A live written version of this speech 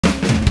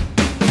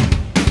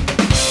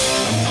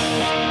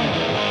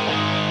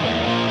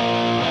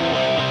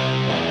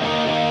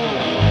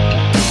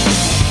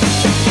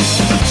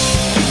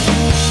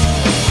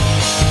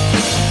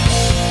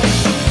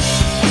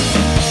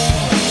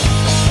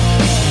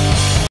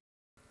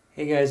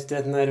Hey guys,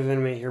 Death Knight of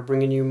Anime here,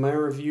 bringing you my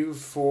review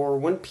for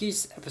One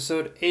Piece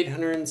episode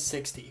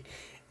 860.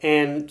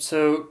 And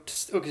so,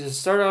 to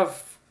start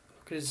off,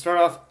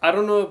 I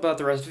don't know about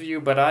the rest of you,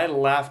 but I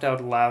laughed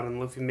out loud when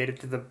Luffy made it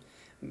to the,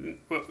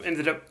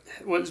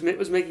 was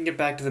making it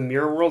back to the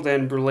mirror world,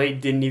 and Brule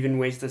didn't even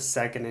waste a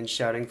second in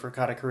shouting for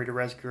Katakuri to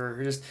rescue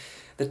her. Just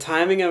the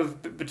timing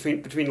of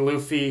between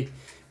Luffy,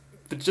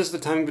 but just the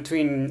timing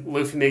between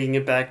Luffy making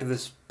it back to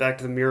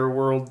the mirror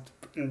world,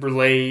 and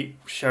Brule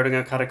shouting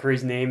out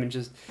Katakuri's name,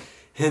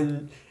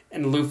 and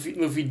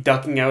Luffy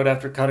ducking out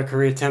after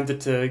Katakuri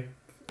attempted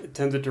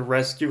to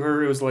rescue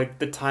her. It was like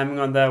the timing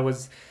on that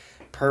was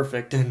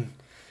perfect, and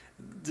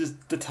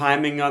just the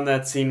timing on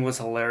that scene was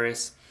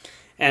hilarious.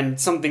 And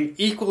something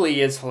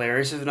equally as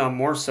hilarious, if not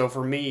more so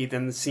for me,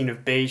 than the scene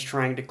of Bege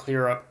trying to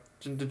clear up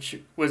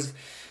was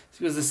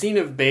the scene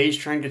of Bege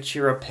trying to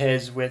cheer up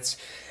his wits.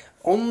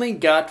 Only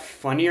got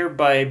funnier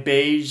by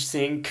Bege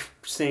saying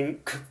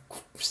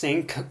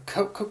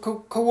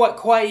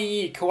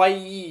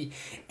kawaii,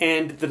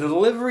 and the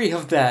delivery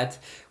of that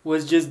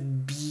was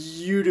just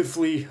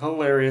beautifully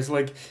hilarious.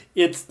 Like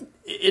it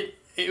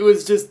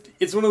was just,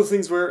 it's one of those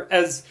things where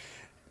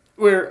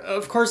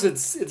of course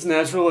it's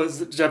natural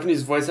as a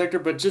Japanese voice actor,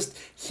 but just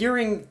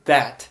hearing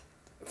that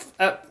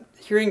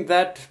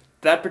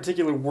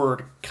particular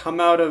word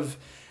come out of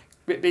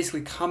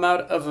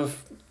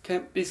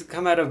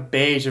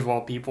Bege of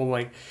all people,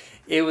 like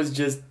it was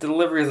just, the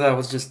delivery of that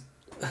was just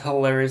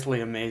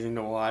hilariously amazing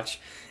to watch.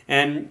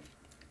 And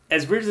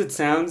as weird as it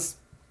sounds,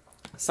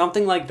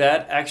 something like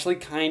that actually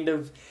kind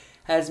of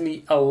has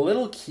me a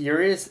little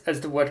curious as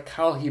to what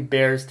Kyle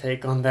Bear's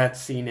take on that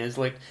scene is.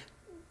 Like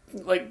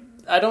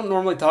I don't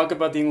normally talk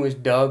about the English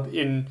dub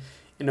in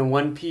a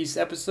One Piece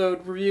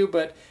episode review,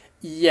 but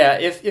yeah,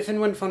 if and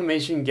when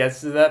Funimation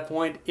gets to that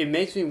point, it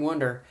makes me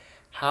wonder,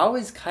 how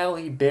is Kyle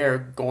Bear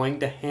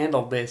going to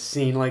handle this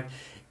scene? Like,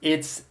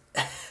 it's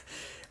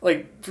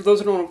like, for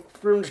those who don't know,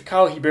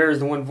 Kyle Bear is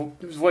the one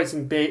who's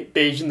voicing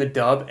Bege in the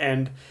dub,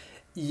 and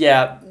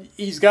yeah,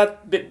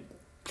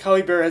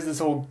 Kyle Bear has this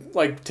whole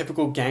like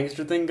typical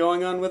gangster thing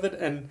going on with it,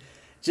 and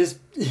just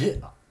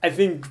I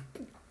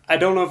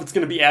don't know if it's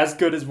going to be as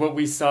good as what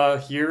we saw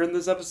here in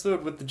this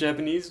episode with the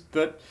Japanese,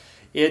 but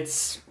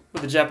it's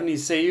with the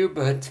Japanese seiyuu.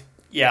 But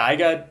yeah,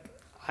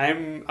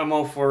 I'm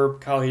all for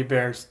Kyle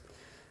Bear's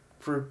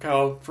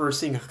for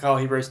seeing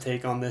Kyle Bear's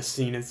take on this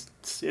scene. It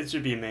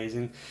should be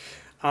amazing.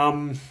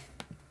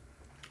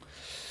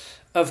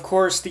 Of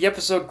course, the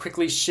episode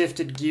quickly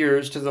shifted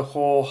gears to the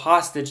whole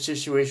hostage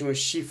situation with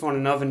Chiffon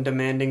and Oven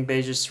demanding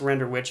Bege's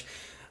surrender, which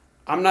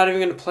I'm not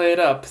even going to play it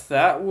up.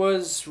 That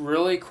was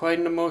really quite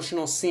an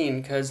emotional scene,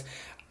 because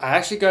I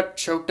actually got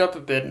choked up a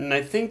bit, and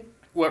I think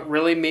what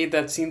really made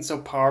that scene so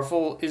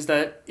powerful is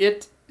that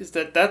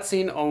that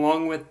scene,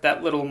 along with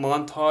that little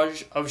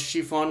montage of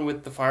Chiffon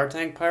with the fire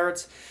tank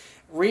pirates,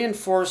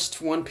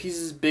 reinforced One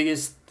Piece's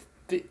biggest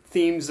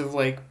themes of,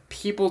 like,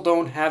 people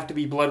don't have to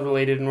be blood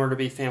related in order to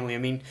be family. I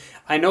mean,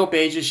 I know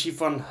Bege is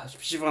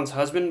Chiffon's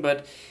husband,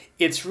 but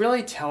it's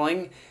really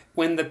telling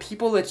when the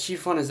people that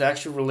Chiffon is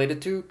actually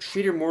related to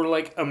treat her more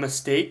like a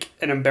mistake,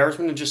 an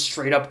embarrassment, and just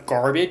straight up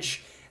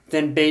garbage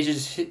than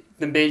Bege's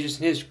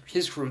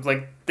his crew.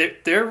 Like,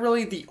 they're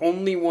really the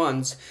only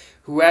ones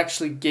who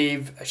actually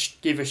gave a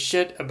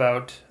shit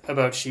about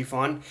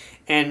Chiffon,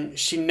 and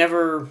she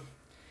never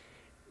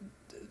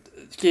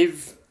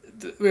gave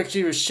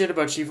a shit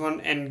about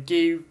Chiffon and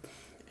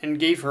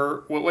gave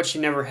her what she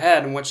never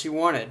had and what she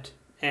wanted,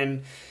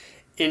 and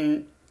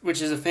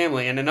which is a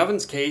family. And in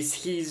Oven's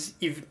case,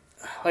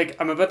 like,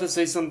 I'm about to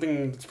say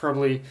something that's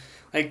probably,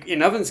 like,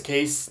 in Oven's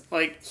case,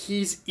 like,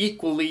 he's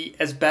equally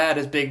as bad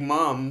as Big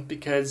Mom,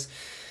 because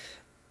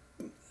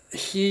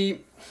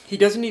he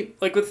doesn't even,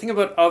 like, the thing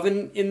about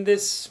Oven in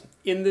this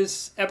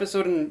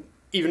episode, and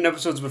even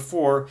episodes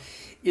before,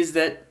 is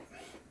that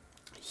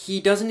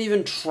he doesn't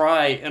even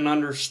try and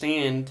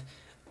understand.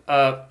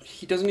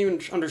 He doesn't even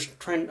try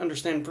and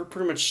understand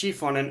pretty much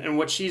Chiffon and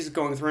what she's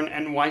going through,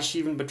 and why she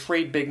even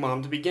betrayed Big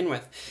Mom to begin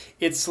with.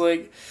 It's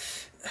like,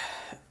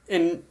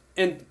 in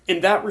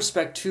that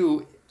respect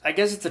too, I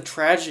guess it's a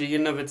tragedy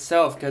in and of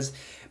itself, because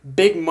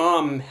Big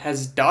Mom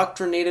has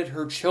doctrinated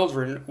her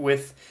children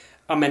with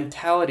a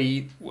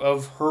mentality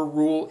of her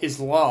rule is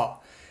law.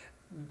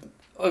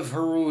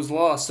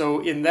 So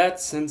in that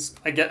sense,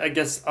 I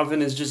guess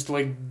Oven is just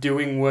like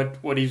doing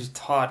what he's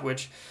taught,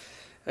 which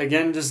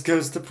again just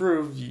goes to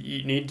prove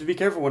you need to be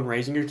careful when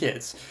raising your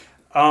kids.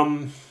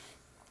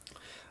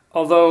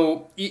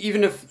 Although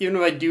even if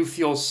I do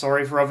feel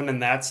sorry for Oven in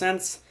that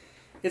sense,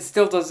 it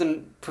still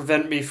doesn't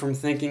prevent me from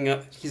thinking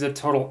he's a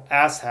total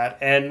asshat.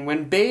 And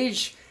when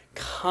Bege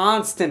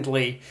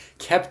constantly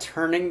kept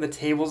turning the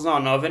tables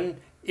on Oven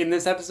in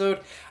this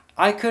episode,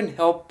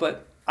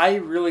 I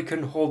really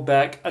couldn't hold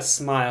back a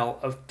smile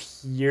of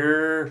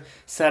pure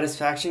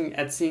satisfaction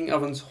at seeing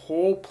Oven's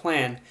whole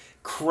plan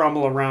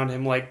crumble around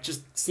him. Like,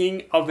 just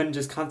seeing Oven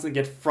just constantly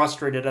get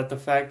frustrated at the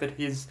fact that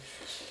his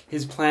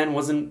plan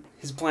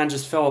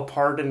just fell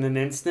apart in an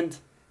instant.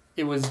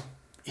 It was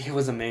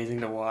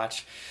amazing to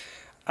watch.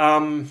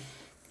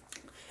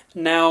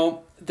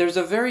 Now, there's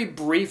a very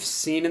brief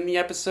scene in the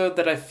episode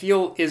that I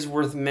feel is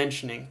worth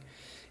mentioning.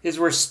 Is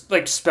worth,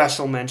 like,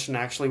 special mention,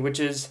 actually, which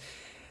is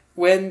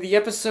when the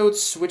episode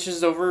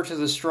switches over to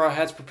the Straw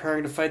Hats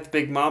preparing to fight the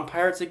Big Mom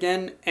Pirates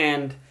again,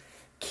 and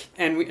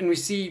we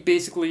see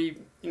basically,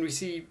 and we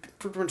see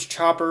pretty much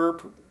Chopper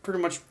pretty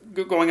much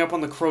going up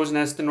on the crow's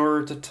nest in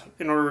order to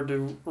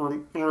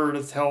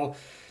tell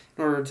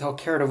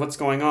Carrot of what's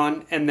going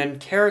on, and then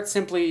Carrot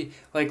simply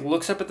like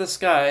looks up at the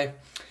sky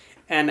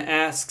and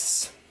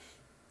asks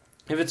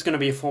if it's going to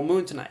be a full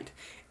moon tonight.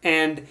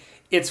 And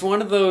it's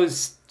one of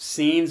those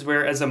scenes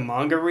where, as a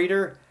manga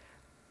reader,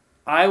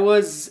 I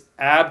was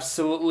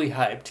absolutely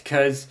hyped,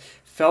 because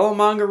fellow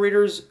manga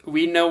readers,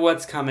 we know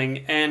what's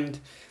coming, and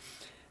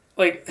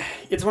like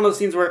it's one of those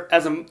scenes where,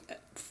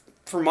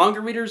 for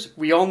manga readers,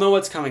 we all know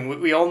what's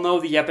coming. We all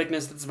know the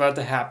epicness that's about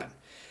to happen.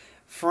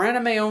 For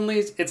anime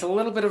onlys, it's a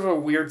little bit of a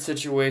weird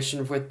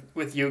situation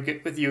with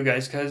you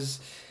guys, because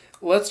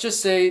let's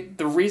just say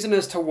the reason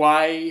as to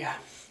why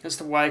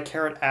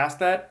Carrot asked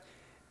that,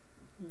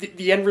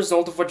 the end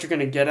result of what you're going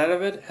to get out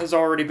of it has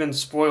already been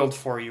spoiled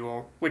for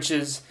you, which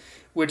is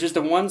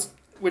the one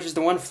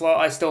flaw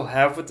I still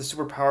have with the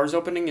Superpowers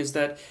opening, is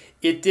that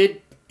it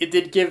did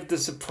give the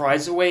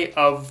surprise away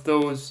of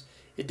those.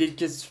 It did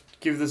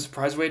give the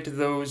surprise away to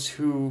those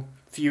few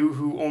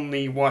who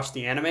only watch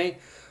the anime.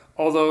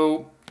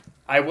 Although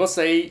I will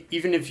say,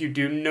 even if you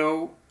do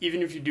know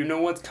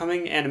what's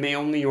coming, anime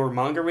only or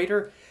manga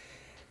reader,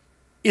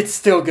 it's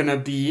still gonna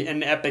be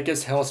an epic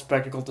as hell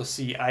spectacle to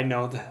see. I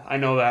know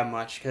that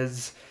much,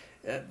 because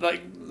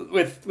like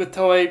with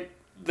Toei,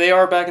 they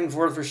are back and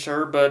forth for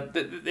sure, but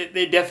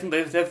they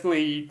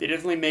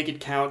definitely make it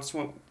count.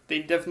 They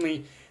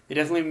definitely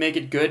make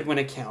it good when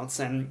it counts,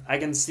 and I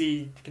can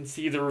see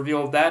the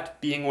reveal of that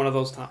being one of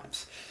those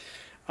times.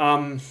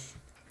 And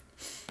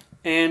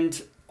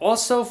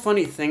also,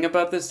 funny thing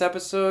about this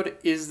episode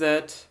is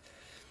that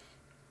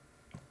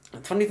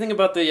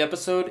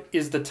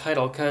the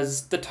title,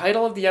 because the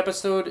title of the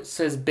episode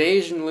says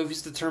Bege and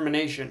Luffy's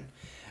determination,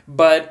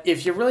 but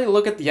if you really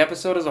look at the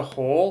episode as a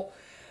whole,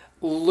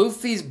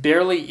 Luffy's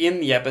barely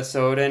in the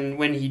episode, and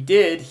when he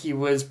did, he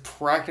was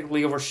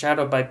practically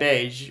overshadowed by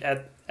Bege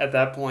at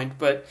that point.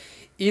 But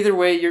either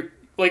way,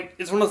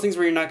 it's one of those things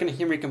where you're not going to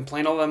hear me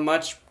complain all that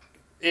much.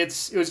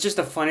 It was just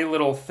a funny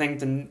little thing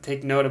to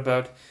take note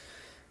about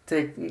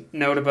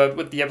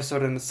with the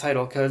episode and the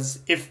title, because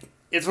if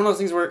it's one of those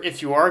things where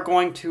if you are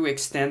going to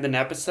extend an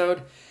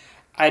episode,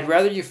 I'd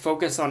rather you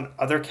focus on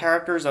other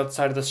characters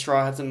outside of the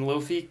Straw Hats and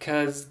Luffy,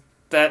 because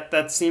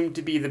that seemed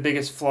to be the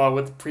biggest flaw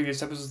with the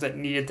previous episodes that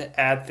needed to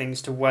add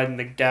things to widen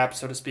the gap,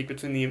 so to speak,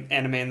 between the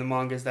anime and the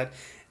manga, is that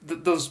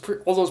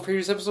all those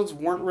previous episodes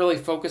weren't really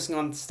focusing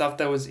on stuff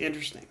that was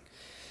interesting.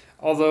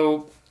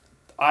 Although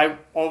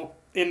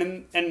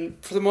and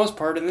for the most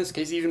part, in this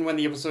case, even when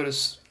the episode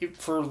is the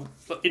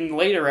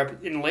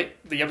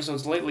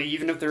episodes lately,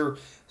 even if they're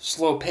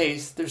slow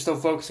paced, they're still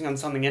focusing on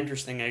something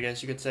interesting, I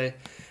guess you could say.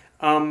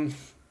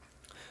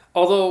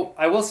 Although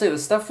I will say the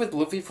stuff with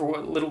Luffy, for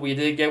what little we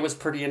did get, was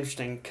pretty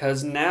interesting,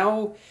 because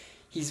now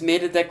he's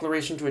made a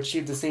declaration to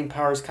achieve the same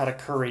power as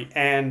Katakuri,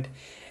 and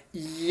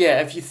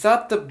yeah, if you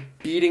thought the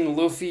beating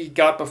Luffy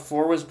got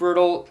before was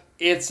brutal,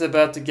 it's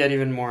about to get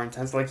even more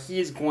intense. Like, he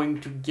is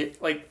going to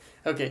get, like,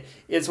 okay,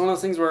 it's one of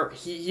those things where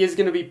he is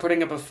going to be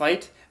putting up a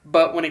fight,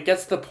 but when it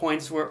gets to the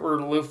points where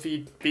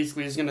Luffy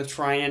basically is going to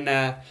try and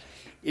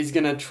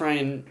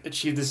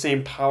achieve the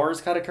same power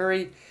as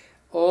Katakuri,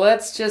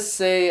 let's just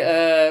say,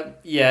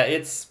 yeah,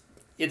 it's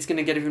going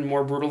to get even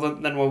more brutal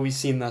than what we've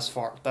seen thus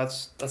far.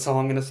 That's all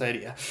I'm going to say to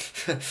you.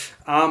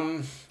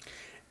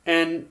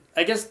 And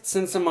I guess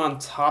since I'm on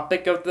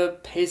topic of the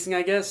pacing,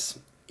 I guess,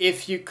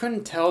 if you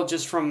couldn't tell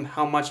just from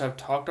how much I've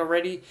talked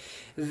already,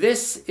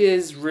 this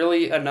is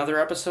really another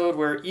episode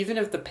where even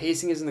if the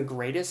pacing isn't the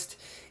greatest,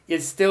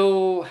 it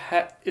still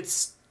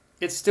has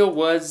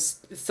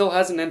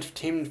an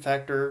entertainment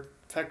factor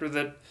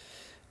that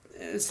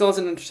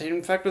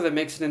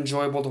makes it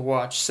enjoyable to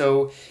watch.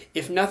 So,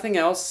 if nothing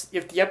else,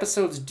 if the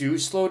episodes do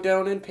slow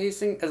down in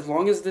pacing, as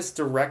long as this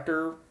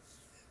director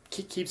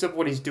keeps up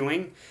what he's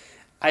doing,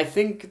 I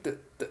think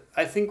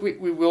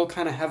we will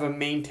kind of have a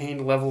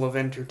maintained level of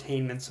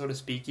entertainment, so to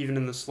speak, even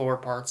in the slower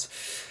parts,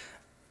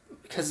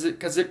 because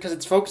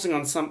it's focusing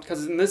on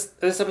because in this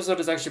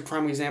episode is actually a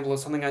prime example of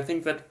something I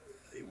think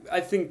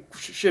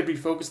should be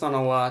focused on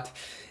a lot,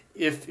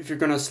 if you're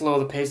going to slow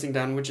the pacing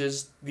down, which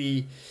is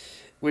the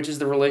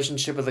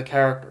relationship of the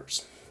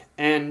characters,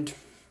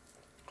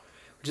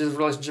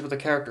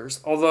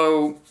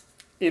 Although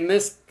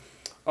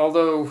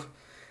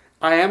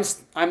I'm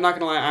not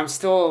gonna lie, I'm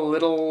still a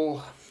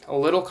little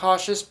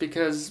cautious,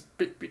 because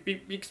now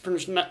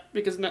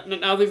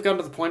they've gotten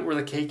to the point where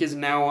the cake is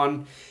now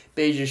on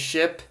Bege's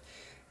ship.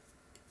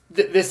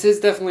 This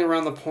is definitely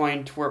around the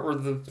point where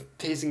the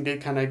pacing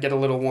did kind of get a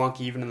little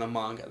wonky, even in the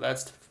manga.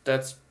 That's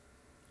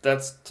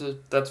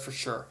for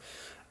sure.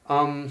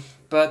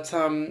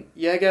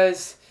 Yeah,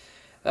 guys,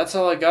 that's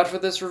all I got for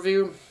this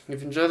review.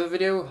 If you enjoyed the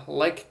video,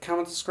 like,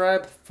 comment,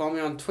 subscribe, follow me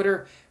on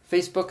Twitter,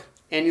 Facebook,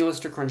 and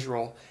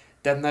Crunchyroll.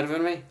 Death Knight of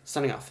Anime,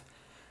 signing off.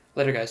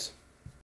 Later, guys.